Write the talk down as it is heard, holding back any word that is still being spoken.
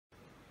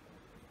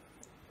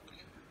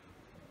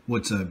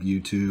What's up,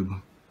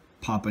 YouTube?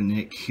 Papa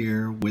Nick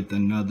here with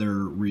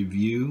another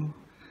review.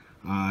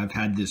 I've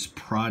had this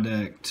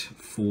product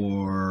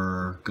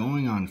for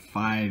going on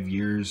 5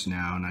 years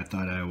now, and I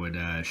thought I would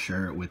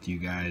share it with you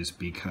guys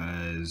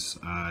because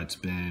it's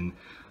been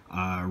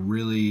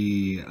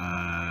really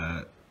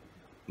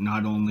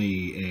not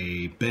only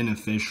a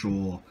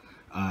beneficial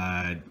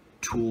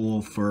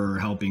tool for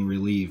helping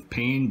relieve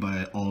pain,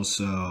 but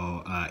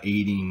also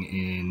aiding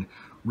in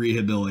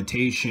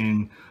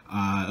rehabilitation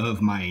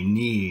of my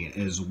knee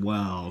as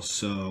well.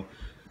 So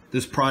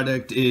this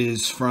product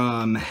is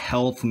from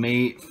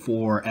Healthmate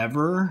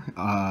Forever.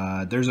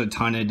 There's a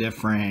ton of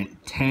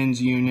different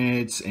TENS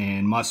units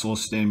and muscle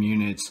stim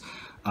units,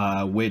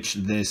 which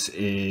this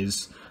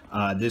is.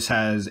 This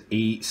has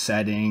 8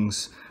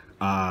 settings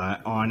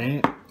on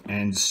it,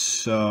 and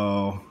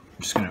so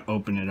I'm just gonna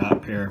open it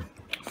up here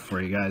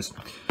for you guys.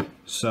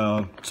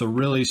 So it's a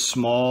really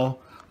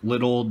small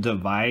little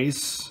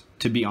device.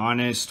 To be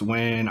honest,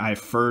 when I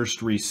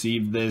first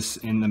received this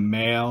in the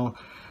mail,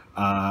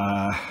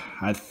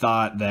 I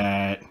thought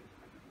that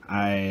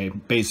I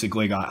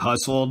basically got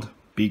hustled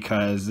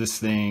because this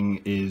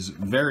thing is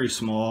very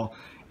small,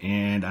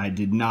 and I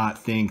did not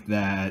think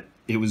that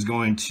it was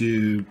going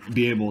to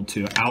be able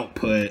to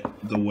output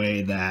the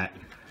way that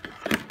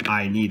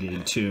I needed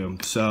it to.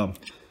 So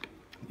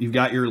you've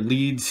got your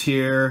leads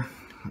here,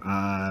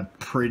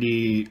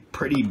 pretty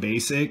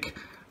basic,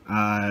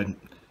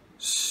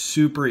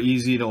 super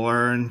easy to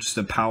learn, just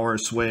a power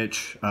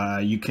switch.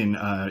 You can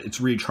it's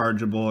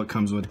rechargeable. It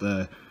comes with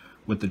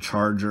the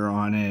charger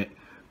on it.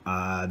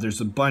 There's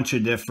a bunch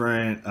of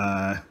different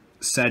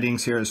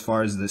settings here as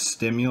far as the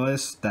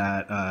stimulus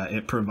that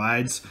it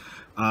provides.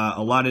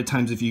 A lot of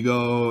times if you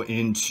go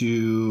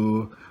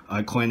into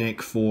a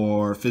clinic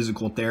for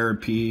physical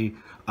therapy,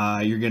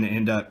 you're going to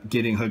end up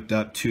getting hooked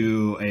up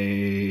to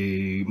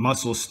a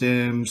muscle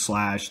stim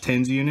 /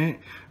 TENS unit.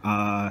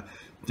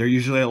 They're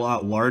usually a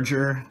lot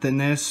larger than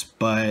this,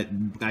 but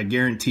I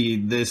guarantee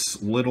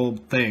this little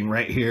thing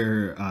right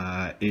here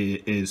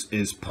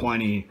is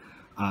plenty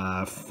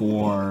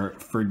for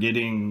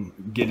getting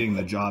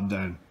the job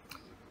done.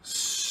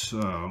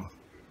 So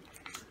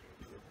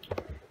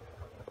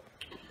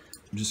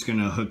I'm just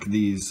gonna hook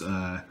these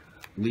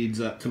leads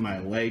up to my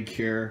leg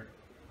here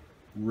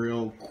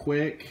real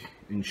quick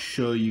and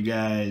show you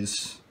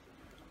guys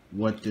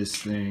what this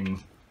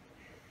thing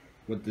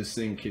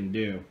can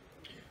do.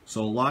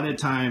 So a lot of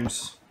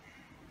times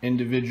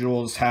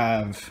individuals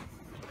have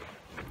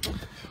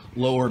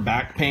lower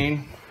back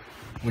pain,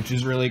 which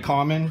is really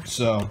common.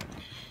 So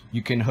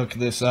you can hook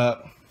this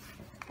up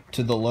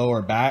to the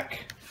lower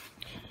back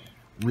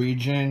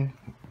region,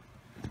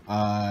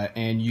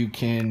 and you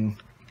can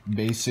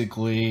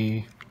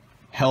basically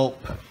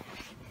help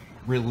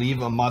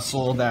relieve a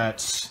muscle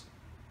that's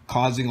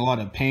causing a lot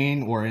of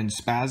pain or in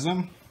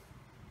spasm.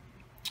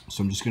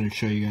 So I'm just going to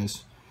show you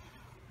guys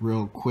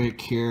real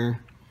quick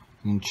here.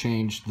 You can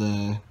change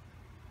the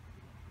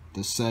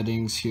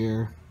settings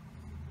here,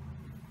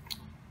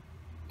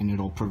 and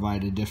it'll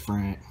provide a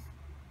different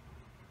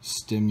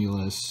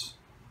stimulus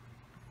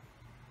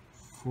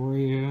for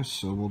you.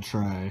 So we'll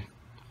try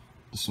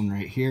this one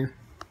right here.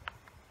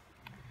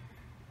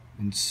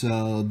 And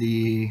so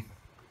the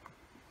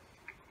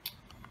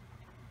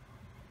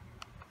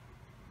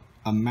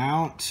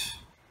amount,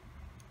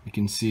 you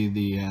can see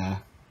the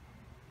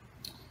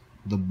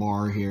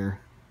bar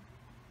here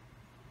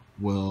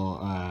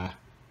will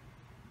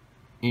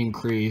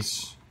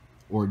increase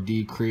or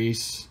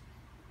decrease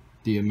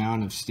the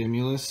amount of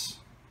stimulus,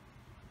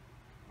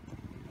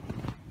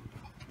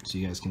 so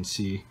you guys can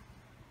see.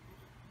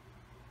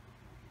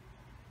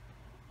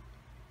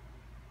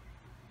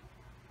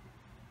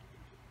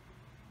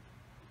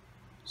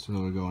 So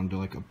we'll go into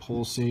like a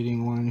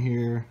pulsating one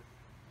here.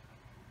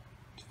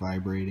 It's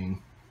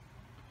vibrating.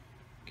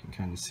 You can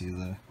kind of see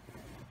the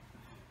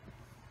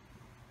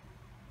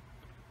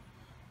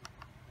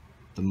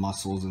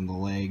muscles in the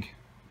leg.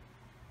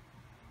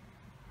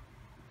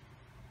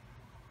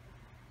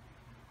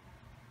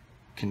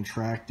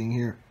 Contracting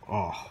here.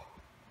 Oh,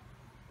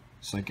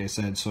 just like I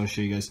said, so I'll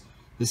show you guys.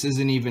 This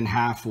isn't even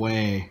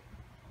halfway,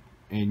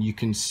 and you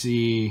can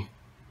see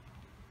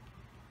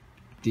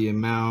the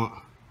amount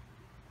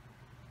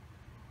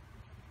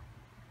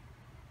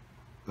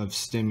of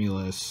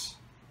stimulus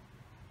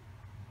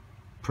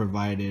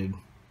provided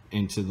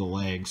into the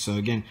leg. So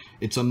again,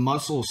 it's a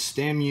muscle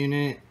stim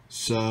unit,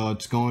 so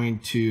it's going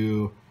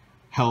to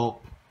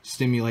help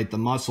stimulate the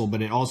muscle,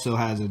 but it also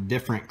has a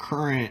different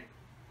current,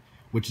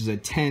 which is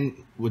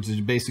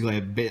basically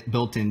a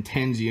built-in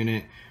TENS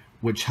unit,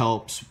 which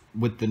helps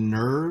with the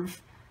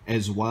nerve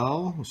as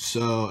well.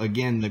 So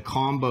again, the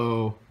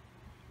combo,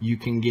 you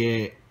can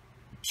get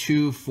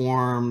 2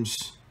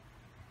 forms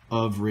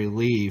of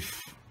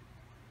relief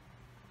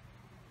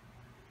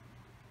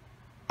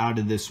out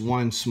of this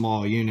one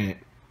small unit.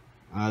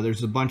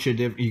 There's a bunch of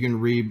different, you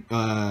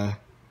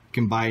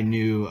can buy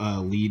new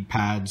lead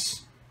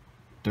pads.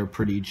 They're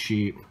pretty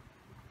cheap.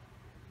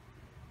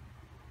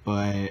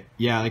 But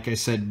yeah, like I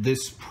said,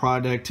 this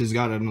product has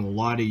gotten a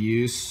lot of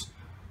use.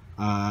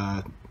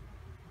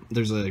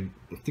 I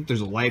think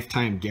there's a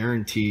lifetime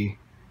guarantee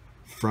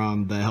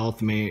from the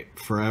Healthmate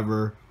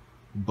forever,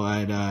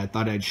 but I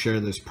thought I'd share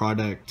this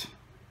product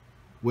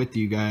with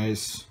you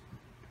guys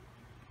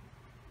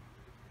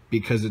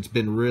because it's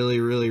been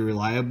really, really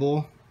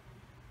reliable.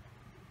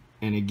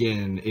 And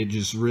again, it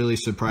just really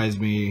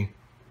surprised me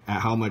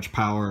at how much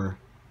power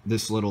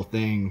this little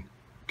thing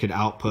could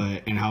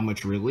output and how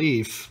much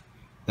relief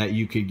that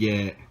you could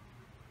get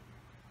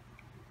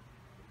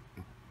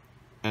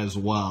as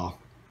well.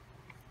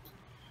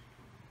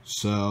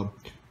 So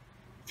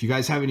if you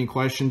guys have any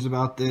questions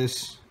about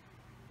this,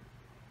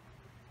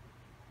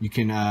 you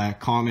can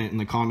comment in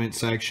the comment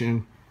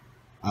section.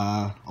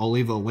 I'll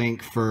leave a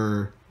link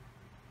for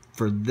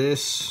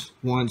this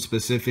one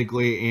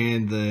specifically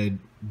and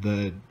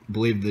the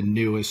believe the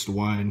newest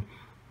one.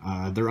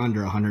 They're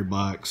under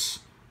 $100.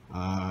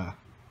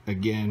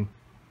 Again, you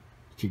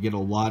could get a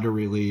lot of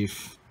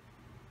relief,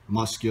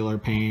 muscular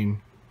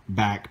pain,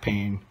 back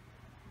pain.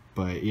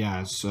 But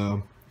yeah,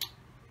 so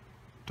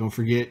don't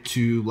forget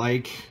to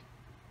like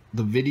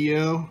the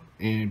video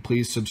and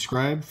please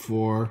subscribe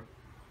for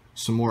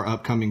some more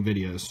upcoming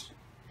videos.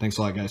 Thanks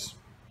a lot, guys.